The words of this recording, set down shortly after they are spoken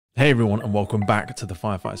Hey everyone, and welcome back to the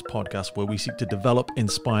Firefighters podcast, where we seek to develop,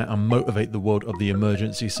 inspire, and motivate the world of the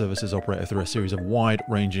emergency services operator through a series of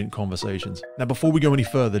wide-ranging conversations. Now, before we go any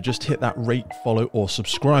further, just hit that rate, follow, or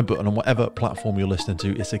subscribe button on whatever platform you're listening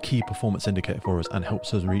to. It's a key performance indicator for us and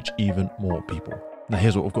helps us reach even more people. Now,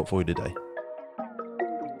 here's what we've got for you today.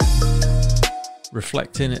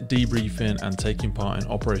 Reflecting, debriefing, and taking part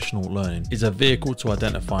in operational learning is a vehicle to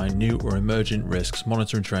identifying new or emerging risks,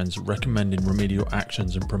 monitoring trends, recommending remedial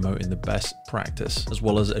actions, and promoting the best practice, as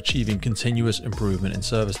well as achieving continuous improvement in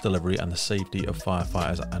service delivery and the safety of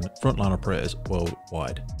firefighters and frontline operators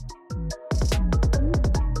worldwide.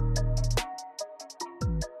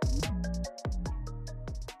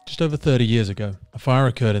 Just over 30 years ago, a fire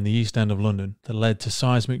occurred in the East End of London that led to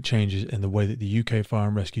seismic changes in the way that the UK Fire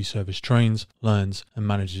and Rescue Service trains, learns, and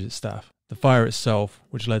manages its staff. The fire itself,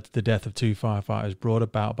 which led to the death of 2 firefighters brought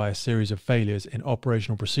about by a series of failures in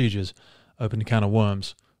operational procedures, opened a can of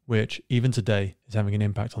worms, which, even today, is having an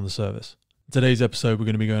impact on the service. In today's episode, we're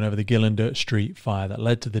going to be going over the Gillender Street fire that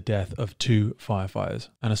led to the death of 2 firefighters,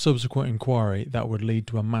 and a subsequent inquiry that would lead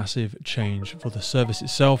to a massive change for the service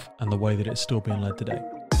itself and the way that it's still being led today.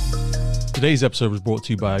 Today's episode was brought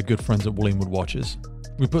to you by our good friends at Wood Watches.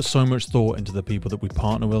 We put so much thought into the people that we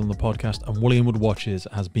partner with on the podcast, and Wood Watches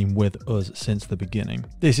has been with us since the beginning.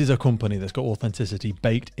 This is a company that's got authenticity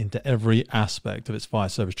baked into every aspect of its fire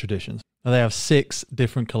service traditions. Now, they have 6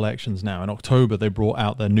 different collections now. In October, they brought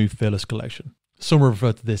out their new Fearless collection. Some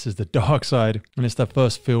refer to this as the dark side, and it's their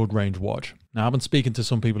first field range watch. Now, I've been speaking to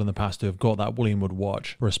some people in the past who have got that Wood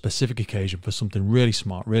watch for a specific occasion for something really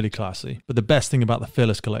smart, really classy. But the best thing about the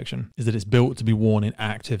Fearless collection is that it's built to be worn in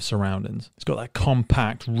active surroundings. It's got that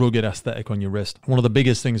compact, rugged aesthetic on your wrist. One of the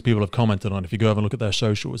biggest things people have commented on, if you go over and look at their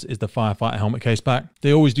socials, is the firefighter helmet case back.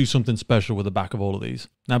 They always do something special with the back of all of these.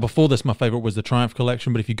 Now, before this, my favorite was the Triumph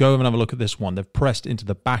collection, but if you go over and have a look at this one, they've pressed into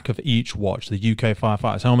the back of each watch the UK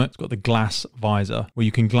firefighter's helmet. It's got the glass visor where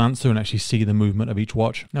you can glance through and actually see the movement of each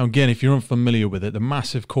watch. Now, again, if you're unfamiliar with it, the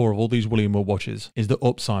massive core of all these Wood watches is the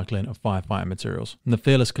upcycling of firefighting materials. And the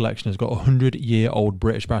Fearless collection has got a 100-year-old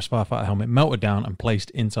British brass firefighter helmet melted down and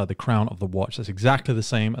placed inside the crown of the watch. That's exactly the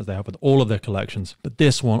same as they have with all of their collections. But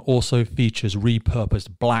this one also features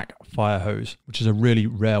repurposed black fire hose, which is a really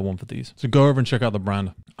rare one for these. So go over and check out the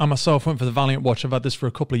brand. I myself went for the Valiant watch. I've had this for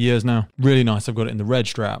a couple of years now. Really nice. I've got it in the red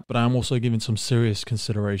strap, but I am also giving some serious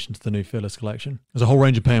consideration to the new Fearless collection. There's a whole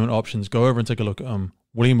range of payment options. Go over and take a look at them.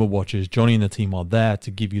 Wood Watches, Johnny and the team are there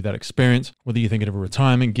to give you that experience. Whether you're thinking of a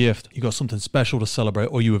retirement gift, you got something special to celebrate,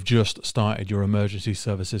 or you have just started your emergency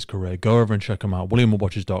services career, go over and check them out,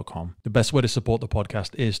 WoodWatches.com. The best way to support the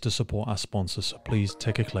podcast is to support our sponsors, so please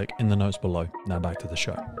take a click in the notes below. Now back to the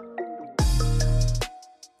show.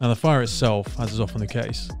 Now, the fire itself, as is often the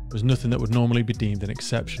case, was nothing that would normally be deemed an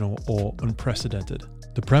exceptional or unprecedented.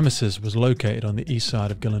 The premises was located on the east side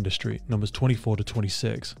of Gillender Street, numbers 24 to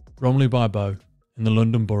 26, Bromley by Bow, in the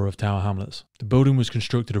London borough of Tower Hamlets. The building was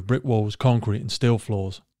constructed of brick walls, concrete and steel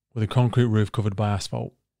floors, with a concrete roof covered by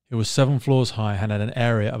asphalt. It was 7 floors high and had an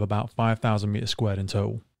area of about 5,000 metres squared in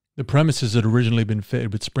total. The premises had originally been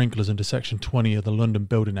fitted with sprinklers under Section 20 of the London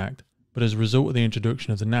Building Act, but as a result of the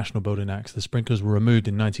introduction of the National Building Acts, the sprinklers were removed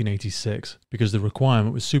in 1986 because the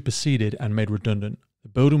requirement was superseded and made redundant. The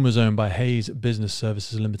building was owned by Hayes Business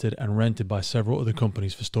Services Limited and rented by several other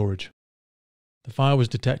companies for storage. The fire was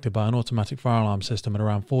detected by an automatic fire alarm system at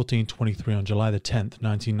around 14:23 on July the 10th,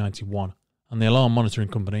 1991, and the alarm monitoring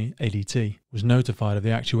company, ADT, was notified of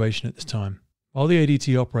the actuation at this time. While the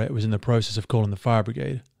ADT operator was in the process of calling the fire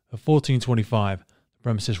brigade, at 14:25, the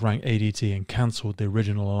premises rang ADT and cancelled the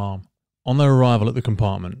original alarm. On their arrival at the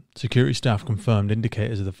compartment, security staff confirmed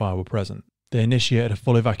indicators of the fire were present. They initiated a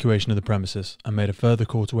full evacuation of the premises and made a further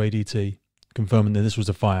call to ADT, confirming that this was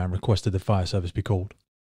a fire and requested the fire service be called.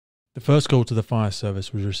 The first call to the fire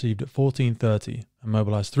service was received at 14:30 and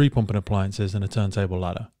mobilised 3 pumping appliances and a turntable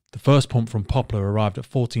ladder. The first pump from Poplar arrived at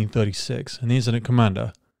 14:36 and the incident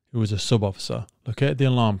commander, who was a sub-officer, located the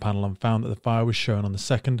alarm panel and found that the fire was shown on the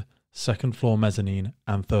second floor mezzanine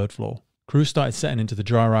and 3rd floor. Crews started setting into the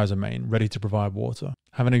dry riser main, ready to provide water.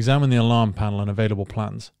 Having examined the alarm panel and available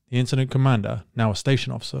plans, the incident commander, now a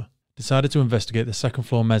station officer, decided to investigate the 2nd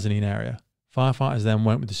floor mezzanine area. Firefighters then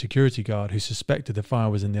went with the security guard who suspected the fire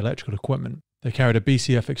was in the electrical equipment. They carried a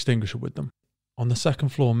BCF extinguisher with them. On the 2nd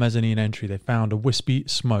floor mezzanine entry, they found a wispy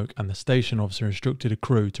smoke and the station officer instructed a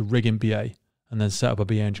crew to rig in BA and then set up a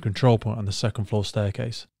BA engine control point on the 2nd floor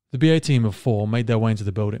staircase. The BA team of 4 made their way into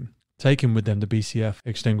the building, taking with them the BCF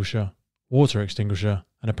extinguisher, water extinguisher,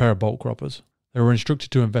 and a pair of bolt croppers. They were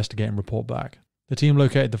instructed to investigate and report back. The team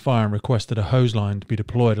located the fire and requested a hose line to be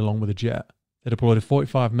deployed along with a jet. They deployed a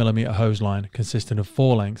 45mm hose line consisting of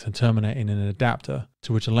 4 lengths and terminating in an adapter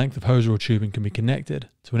to which a length of hose reel tubing can be connected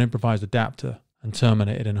to an improvised adapter and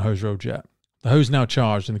terminated in a hose reel jet. The hose now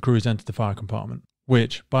charged and the crews entered the fire compartment,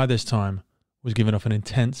 which, by this time, was giving off an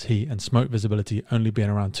intense heat and smoke visibility only being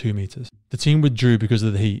around 2 meters. The team withdrew because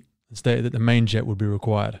of the heat and stated that the main jet would be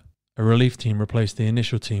required. A relief team replaced the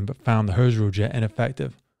initial team but found the hose reel jet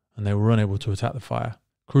ineffective and they were unable to attack the fire.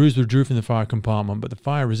 Crews withdrew from the fire compartment, but the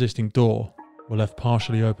fire-resisting door were left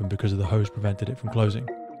partially open because of the hose prevented it from closing.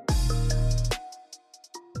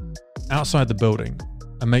 Outside the building,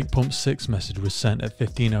 a make pump 6 message was sent at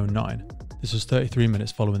 15:09. This was 33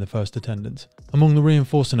 minutes following the first attendance. Among the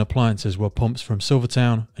reinforcing appliances were pumps from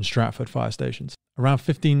Silvertown and Stratford fire stations. Around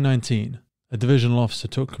 15:19, a divisional officer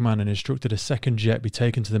took command and instructed a second jet be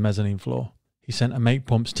taken to the mezzanine floor. He sent a make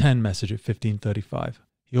pumps 10 message at 15:35.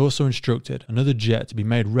 He also instructed another jet to be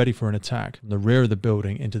made ready for an attack from the rear of the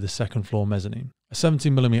building into the second floor mezzanine. A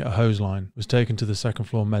 70mm hose line was taken to the second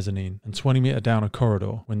floor mezzanine and 20 metre down a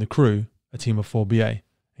corridor when the crew, a team of 4 BA,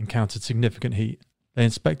 encountered significant heat. They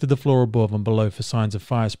inspected the floor above and below for signs of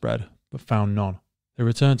fire spread, but found none. They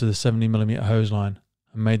returned to the 70mm hose line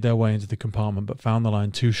and made their way into the compartment but found the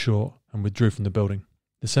line too short and withdrew from the building.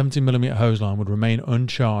 The 70mm hose line would remain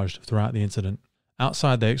uncharged throughout the incident.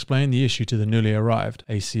 Outside, they explained the issue to the newly arrived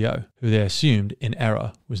ACO, who they assumed, in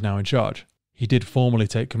error, was now in charge. He did formally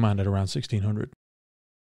take command at around 1600.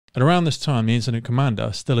 At around this time, the incident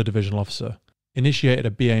commander, still a divisional officer, initiated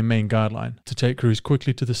a BA main guideline to take crews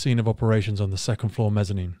quickly to the scene of operations on the second floor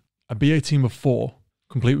mezzanine. A BA team of 4,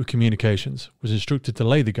 complete with communications, was instructed to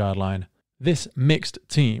lay the guideline. This mixed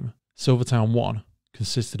team, Silvertown 1,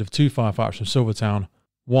 consisted of 2 firefighters from Silvertown,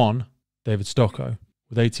 1, David Stokoe,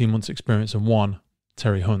 with 18 months experience, and 1,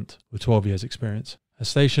 Terry Hunt, with 12 years experience, a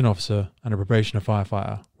station officer and a probationer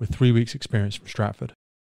firefighter with 3 weeks experience from Stratford.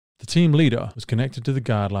 The team leader was connected to the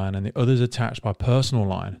guideline and the others attached by personal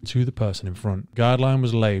line to the person in front. The guideline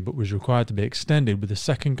was laid but was required to be extended with the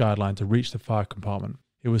second guideline to reach the fire compartment.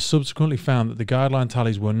 It was subsequently found that the guideline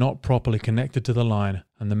tallies were not properly connected to the line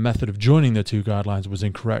and the method of joining the 2 guidelines was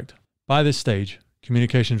incorrect. By this stage,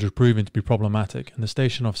 communications was proven to be problematic and the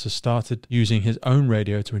station officer started using his own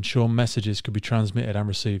radio to ensure messages could be transmitted and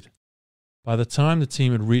received. By the time the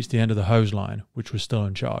team had reached the end of the hose line, which was still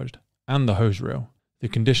uncharged, and the hose reel, the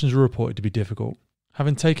conditions were reported to be difficult.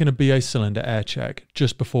 Having taken a BA cylinder air check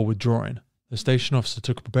just before withdrawing, the station officer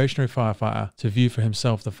took a probationary firefighter to view for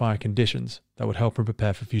himself the fire conditions that would help him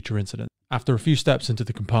prepare for future incidents. After a few steps into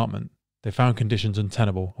the compartment, they found conditions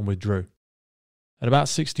untenable and withdrew. At about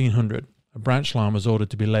 1600, a branch line was ordered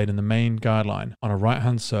to be laid in the main guideline on a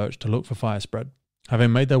right-hand search to look for fire spread.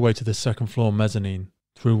 Having made their way to the second floor mezzanine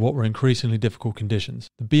through what were increasingly difficult conditions,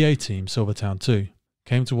 the BA team, Silvertown 2,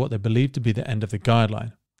 came to what they believed to be the end of the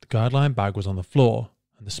guideline. The guideline bag was on the floor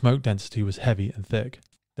and the smoke density was heavy and thick.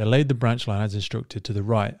 They laid the branch line as instructed to the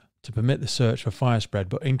right to permit the search for fire spread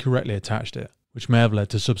but incorrectly attached it, which may have led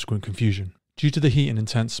to subsequent confusion. Due to the heat and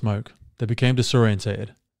intense smoke, they became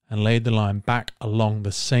disorientated and laid the line back along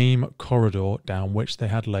the same corridor down which they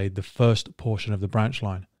had laid the first portion of the branch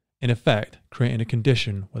line, in effect creating a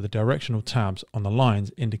condition where the directional tabs on the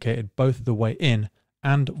lines indicated both the way in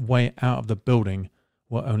and way out of the building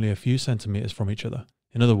were only a few centimetres from each other.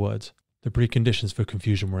 In other words, the preconditions for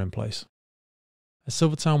confusion were in place. As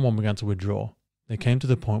Silvertown 1 began to withdraw, they came to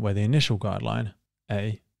the point where the initial guideline,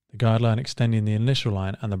 A, the guideline extending the initial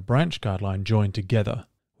line and the branch guideline joined together.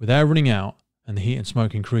 With air running out and the heat and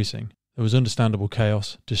smoke increasing, there was understandable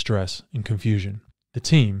chaos, distress and confusion. The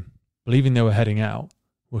team, believing they were heading out,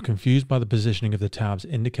 were confused by the positioning of the tabs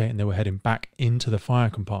indicating they were heading back into the fire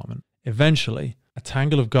compartment. Eventually, a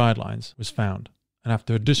tangle of guidelines was found, and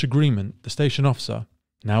after a disagreement, the station officer,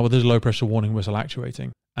 now with his low pressure warning whistle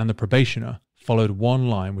actuating, and the probationer followed one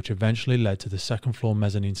line which eventually led to the second floor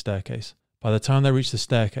mezzanine staircase. By the time they reached the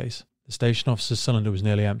staircase, the station officer's cylinder was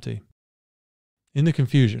nearly empty. In the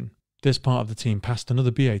confusion, this part of the team passed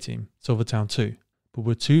another BA team, Silvertown 2, but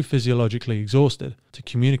were too physiologically exhausted to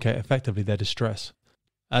communicate effectively their distress.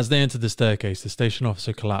 As they entered the staircase, the station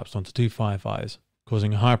officer collapsed onto 2 firefighters,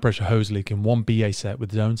 causing a high pressure hose leak in one BA set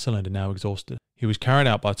with his own cylinder now exhausted. He was carried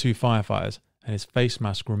out by 2 firefighters and his face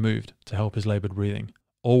mask removed to help his laboured breathing,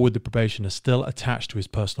 all with the probationer still attached to his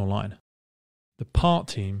personal line. The part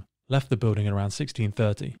team left the building at around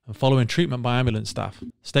 16:30 and following treatment by ambulance staff,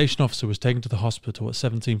 the station officer was taken to the hospital at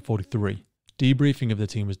 17:43. Debriefing of the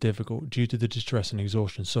team was difficult due to the distress and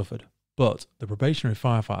exhaustion suffered, but the probationary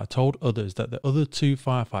firefighter told others that the other 2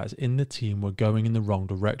 firefighters in the team were going in the wrong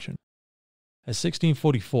direction. At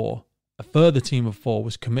 16:44, a further team of 4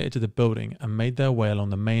 was committed to the building and made their way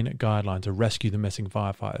along the main guideline to rescue the missing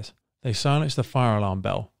firefighters. They silenced the fire alarm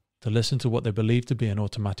bell to listen to what they believed to be an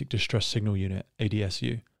automatic distress signal unit,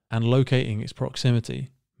 ADSU, and locating its proximity,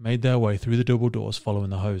 made their way through the double doors following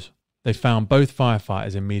the hose. They found both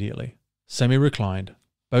firefighters immediately, semi-reclined,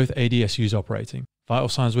 both ADSUs operating. Vital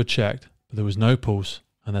signs were checked, but there was no pulse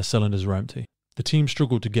and their cylinders were empty. The team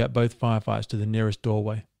struggled to get both firefighters to the nearest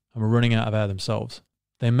doorway and were running out of air themselves.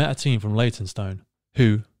 They met a team from Leytonstone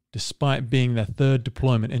who, despite being their third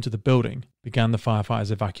deployment into the building, began the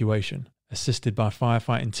firefighters' evacuation, assisted by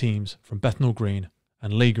firefighting teams from Bethnal Green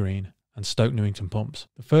and Lee Green and Stoke Newington pumps.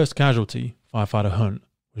 The first casualty, firefighter Hunt,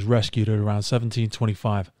 was rescued at around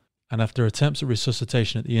 17:25 and after attempts at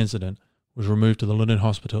resuscitation at the incident, was removed to the London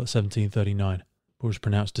Hospital at 17:39, but was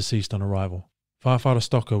pronounced deceased on arrival. Firefighter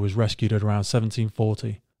Stokoe was rescued at around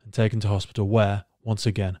 17:40 and taken to hospital where, once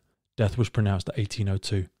again, death was pronounced at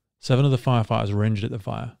 18:02. 7 of the firefighters were injured at the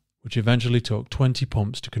fire, which eventually took 20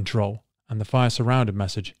 pumps to control, and the fire surrounded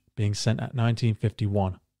message being sent at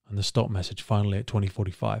 19:51 and the stop message finally at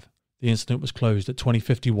 20:45. The incident was closed at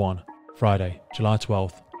 20:51, Friday, July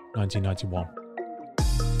 12th, 1991.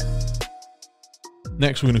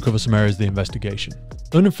 Next, we're going to cover some areas of the investigation.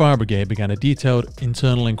 London Fire Brigade began a detailed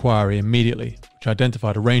internal inquiry immediately, which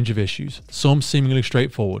identified a range of issues, some seemingly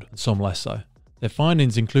straightforward and some less so. Their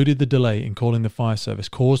findings included the delay in calling the fire service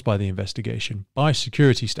caused by the investigation by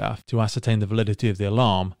security staff to ascertain the validity of the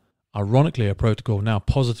alarm, ironically a protocol now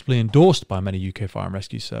positively endorsed by many UK Fire and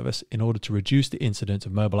Rescue Service in order to reduce the incidence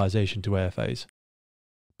of mobilisation to AFAs.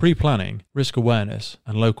 Pre-planning, risk awareness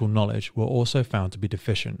and local knowledge were also found to be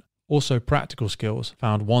deficient. Also practical skills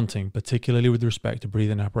found wanting, particularly with respect to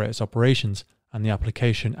breathing apparatus operations and the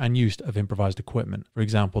application and use of improvised equipment. For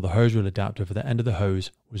example, the hose reel adapter for the end of the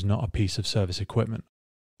hose was not a piece of service equipment.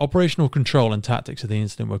 Operational control and tactics of the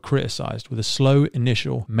incident were criticised with a slow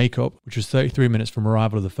initial make-up, which was 33 minutes from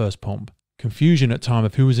arrival of the first pump, confusion at time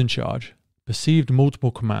of who was in charge, perceived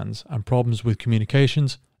multiple commands and problems with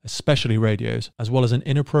communications, especially radios, as well as an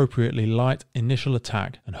inappropriately light initial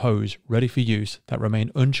attack and hose ready for use that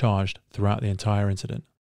remained uncharged throughout the entire incident.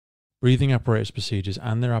 Breathing apparatus procedures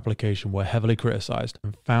and their application were heavily criticised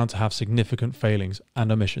and found to have significant failings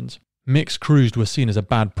and omissions. Mixed crews were seen as a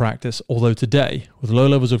bad practice, although today, with low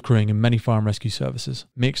levels of crewing in many fire and rescue services,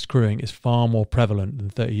 mixed crewing is far more prevalent than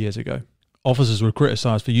 30 years ago. Officers were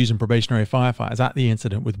criticised for using probationary firefighters at the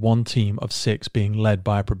incident, with one team of 6 being led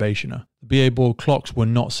by a probationer. The BA board clocks were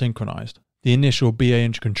not synchronised. The initial BA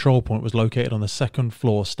inch control point was located on the second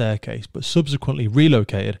floor staircase, but subsequently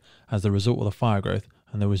relocated as the result of the fire growth,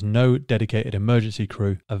 and there was no dedicated emergency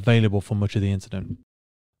crew available for much of the incident.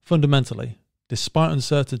 Fundamentally, despite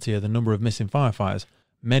uncertainty of the number of missing firefighters,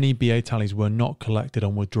 many BA tallies were not collected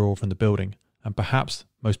on withdrawal from the building, and perhaps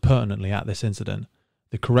most pertinently at this incident,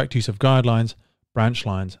 the correct use of guidelines, branch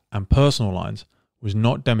lines and personal lines was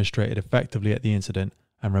not demonstrated effectively at the incident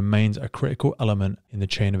and remains a critical element in the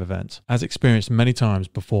chain of events. As experienced many times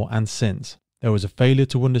before and since, there was a failure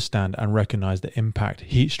to understand and recognise the impact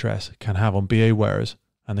heat stress can have on BA wearers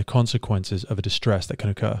and the consequences of a distress that can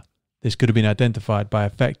occur. This could have been identified by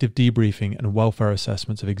effective debriefing and welfare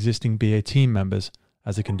assessments of existing BA team members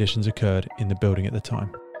as the conditions occurred in the building at the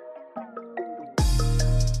time.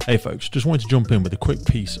 Hey folks, just wanted to jump in with a quick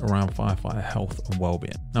piece around firefighter health and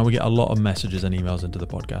wellbeing. Now, we get a lot of messages and emails into the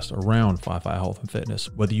podcast around firefighter health and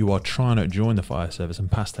fitness, whether you are trying to join the fire service and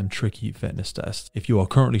pass them tricky fitness tests, if you are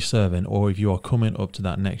currently serving, or if you are coming up to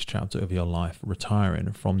that next chapter of your life,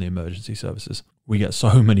 retiring from the emergency services. We get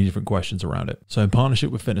so many different questions around it. So in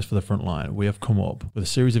partnership with Fitness for the Frontline, we have come up with a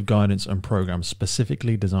series of guidance and programs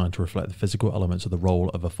specifically designed to reflect the physical elements of the role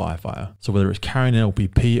of a firefighter. So whether it's carrying an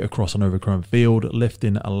LPP across an overgrown field,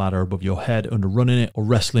 lifting a ladder above your head under running it, or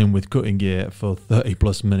wrestling with cutting gear for 30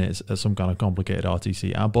 plus minutes at some kind of complicated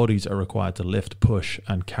RTC, our bodies are required to lift, push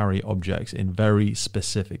and carry objects in very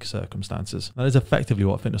specific circumstances. That is effectively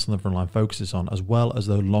what Fitness on the Frontline focuses on, as well as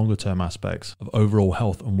the longer term aspects of overall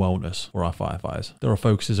health and wellness for our firefighters. There are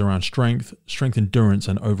focuses around strength endurance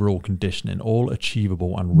and overall conditioning, all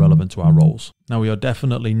achievable and relevant to our roles. Now, we are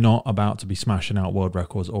definitely not about to be smashing out world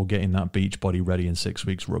records or getting that beach body ready in 6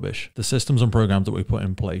 weeks rubbish. The systems and programs that we put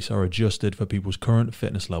in place are adjusted for people's current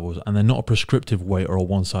fitness levels, and they're not a prescriptive weight or a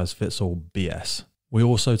one size fits all BS. We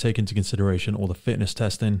also take into consideration all the fitness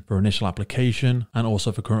testing for initial application and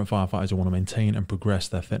also for current firefighters who want to maintain and progress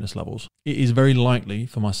their fitness levels. It is very likely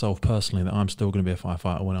for myself personally that I'm still going to be a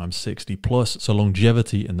firefighter when I'm 60 plus, so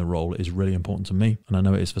longevity in the role is really important to me, and I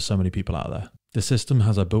know it is for so many people out there. The system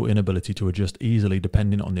has a built-in ability to adjust easily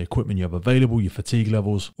depending on the equipment you have available, your fatigue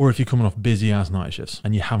levels, or if you're coming off busy ass night shifts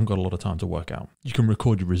and you haven't got a lot of time to work out. You can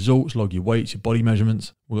record your results, log your weights, your body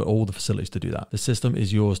measurements. We've got all the facilities to do that. The system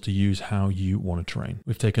is yours to use how you want to train.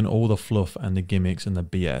 We've taken all the fluff and the gimmicks and the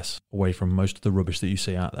BS away from most of the rubbish that you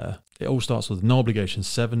see out there. It all starts with no obligation,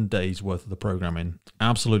 7 days worth of the programming,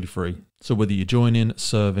 absolutely free. So whether you're joining,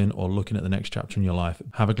 serving, or looking at the next chapter in your life,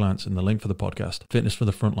 have a glance in the link for the podcast. Fitness for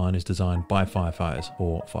the Frontline is designed by firefighters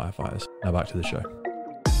for firefighters. Now back to the show.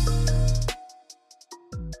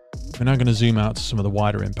 We're now going to zoom out to some of the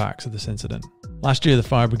wider impacts of this incident. Last year, the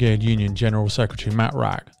Fire Brigade Union General Secretary Matt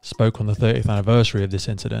Rack spoke on the 30th anniversary of this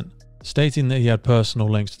incident, stating that he had personal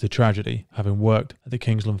links to the tragedy, having worked at the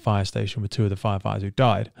Kingsland Fire Station with 2 of the firefighters who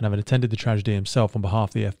died, and having attended the tragedy himself on behalf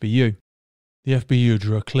of the FBU. The FBU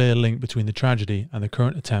drew a clear link between the tragedy and the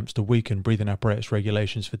current attempts to weaken breathing apparatus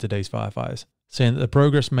regulations for today's firefighters, saying that the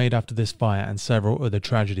progress made after this fire and several other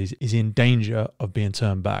tragedies is in danger of being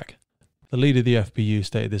turned back. The leader of the FBU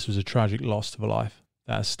stated this was a tragic loss of a life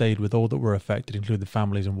that has stayed with all that were affected, including the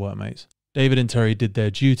families and workmates. David and Terry did their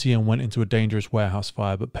duty and went into a dangerous warehouse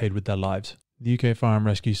fire but paid with their lives. The UK Fire and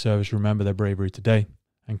Rescue Service remember their bravery today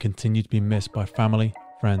and continue to be missed by family,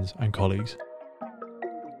 friends and colleagues.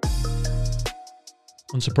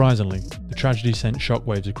 Unsurprisingly, the tragedy sent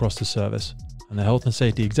shockwaves across the service, and the Health and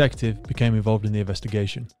Safety Executive became involved in the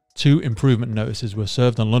investigation. 2 improvement notices were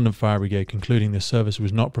served on London Fire Brigade, concluding the service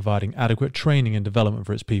was not providing adequate training and development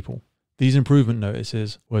for its people. These improvement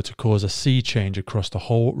notices were to cause a sea change across the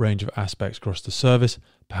whole range of aspects across the service,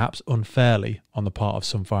 perhaps unfairly on the part of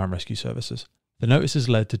some fire and rescue services. The notices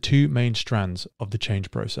led to 2 main strands of the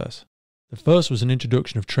change process. The first was an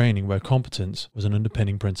introduction of training where competence was an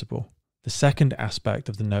underpinning principle. The second aspect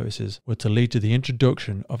of the notices were to lead to the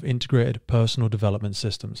introduction of Integrated Personal Development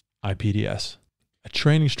Systems, IPDS. A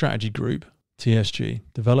training strategy group, TSG,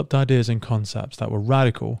 developed ideas and concepts that were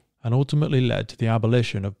radical and ultimately led to the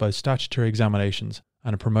abolition of both statutory examinations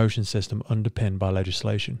and a promotion system underpinned by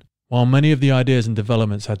legislation. While many of the ideas and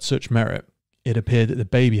developments had such merit, it appeared that the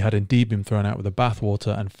baby had indeed been thrown out with the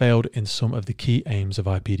bathwater and failed in some of the key aims of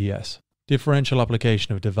IPDS. Differential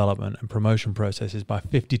application of development and promotion processes by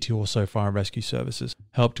 52 or so fire and rescue services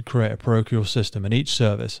helped to create a parochial system in each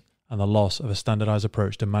service and the loss of a standardised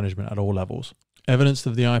approach to management at all levels. Evidence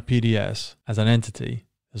of the IPDS as an entity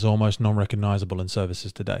is almost non-recognisable in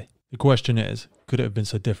services today. The question is, could it have been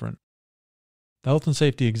so different? The Health and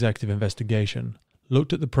Safety Executive investigation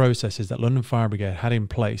looked at the processes that London Fire Brigade had in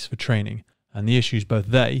place for training and the issues both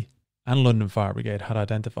they and London Fire Brigade had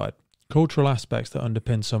identified. Cultural aspects that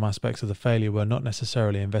underpin some aspects of the failure were not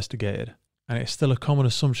necessarily investigated, and it is still a common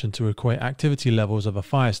assumption to equate activity levels of a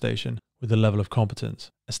fire station with the level of competence.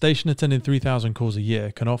 A station attending 3,000 calls a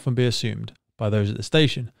year can often be assumed by those at the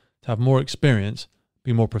station to have more experience,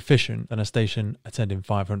 be more proficient than a station attending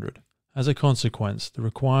 500. As a consequence, the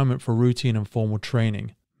requirement for routine and formal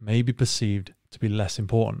training may be perceived to be less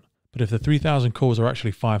important. But if the 3,000 calls are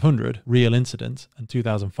actually 500 real incidents and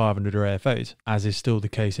 2,500 are AFAs, as is still the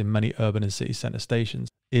case in many urban and city centre stations,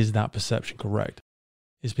 is that perception correct?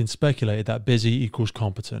 It's been speculated that busy equals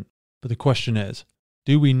competent, but the question is,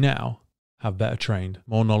 do we now have better trained,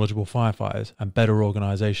 more knowledgeable firefighters and better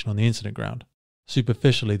organisation on the incident ground?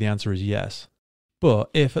 Superficially, the answer is yes. But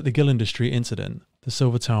if at the Gillender Street incident, the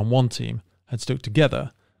Silvertown 1 team had stuck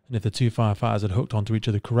together, and if the 2 firefighters had hooked onto each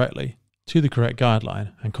other correctly, to the correct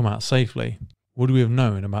guideline and come out safely, would we have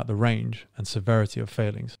known about the range and severity of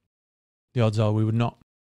failings? The odds are we would not.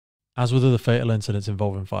 As with other fatal incidents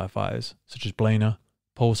involving firefighters, such as Blaina,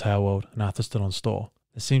 Paul's Harewold and Atherstone-on-Store,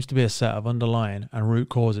 there seems to be a set of underlying and root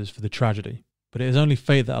causes for the tragedy, but it is only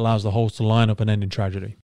fate that allows the wholes to line up and end in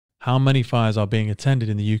tragedy. How many fires are being attended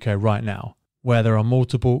in the UK right now, where there are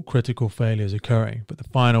multiple critical failures occurring, but the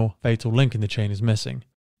final fatal link in the chain is missing?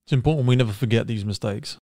 It's important we never forget these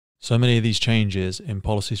mistakes. So many of these changes in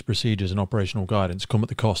policies, procedures and operational guidance come at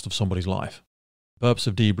the cost of somebody's life. The purpose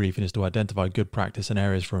of debriefing is to identify good practice and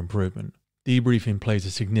areas for improvement. Debriefing plays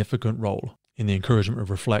a significant role in the encouragement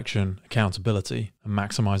of reflection, accountability and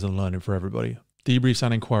maximising learning for everybody. Debriefs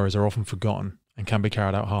and inquiries are often forgotten and can be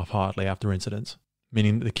carried out half-heartedly after incidents,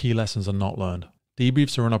 meaning that the key lessons are not learned.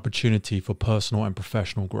 Debriefs are an opportunity for personal and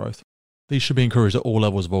professional growth. These should be encouraged at all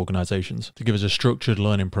levels of organisations to give us a structured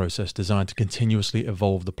learning process designed to continuously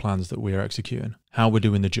evolve the plans that we are executing, how we're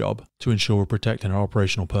doing the job, to ensure we're protecting our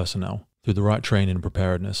operational personnel through the right training and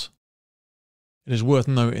preparedness. It is worth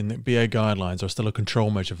noting that BA guidelines are still a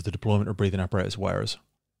control measure for the deployment of breathing apparatus wearers.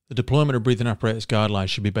 The deployment of breathing apparatus guidelines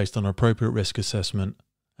should be based on an appropriate risk assessment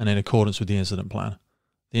and in accordance with the incident plan.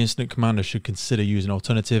 The incident commander should consider using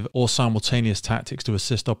alternative or simultaneous tactics to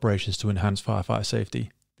assist operations to enhance firefighter safety.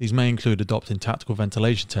 These may include adopting tactical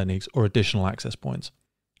ventilation techniques or additional access points.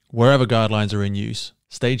 Wherever guidelines are in use,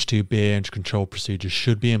 Stage 2 BA entry control procedures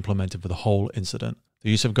should be implemented for the whole incident. The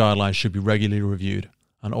use of guidelines should be regularly reviewed,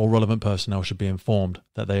 and all relevant personnel should be informed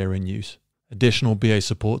that they are in use. Additional BA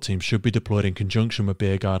support teams should be deployed in conjunction with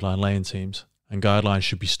BA guideline laying teams, and guidelines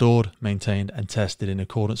should be stored, maintained, and tested in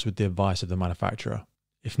accordance with the advice of the manufacturer.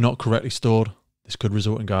 If not correctly stored, this could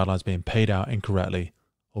result in guidelines being paid out incorrectly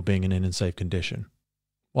or being in an unsafe condition.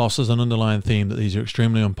 Whilst there's an underlying theme that these are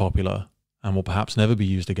extremely unpopular and will perhaps never be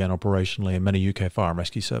used again operationally in many UK fire and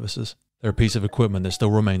rescue services, they're a piece of equipment that still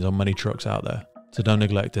remains on many trucks out there, so don't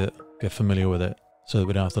neglect it, get familiar with it, so that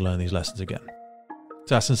we don't have to learn these lessons again.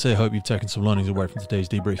 It's our sincere hope you've taken some learnings away from today's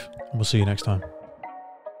debrief, and we'll see you next time.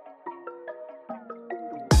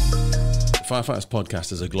 The Firefighters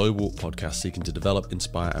podcast is a global podcast seeking to develop,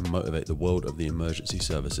 inspire and motivate the world of the emergency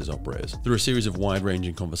services operators. Through a series of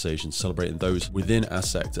wide-ranging conversations celebrating those within our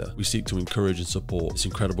sector, we seek to encourage and support this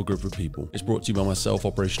incredible group of people. It's brought to you by myself,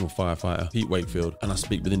 operational firefighter Pete Wakefield, and I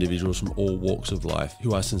speak with individuals from all walks of life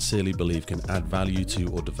who I sincerely believe can add value to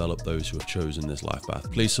or develop those who have chosen this life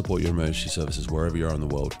path. Please support your emergency services wherever you are in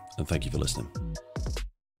the world, and thank you for listening.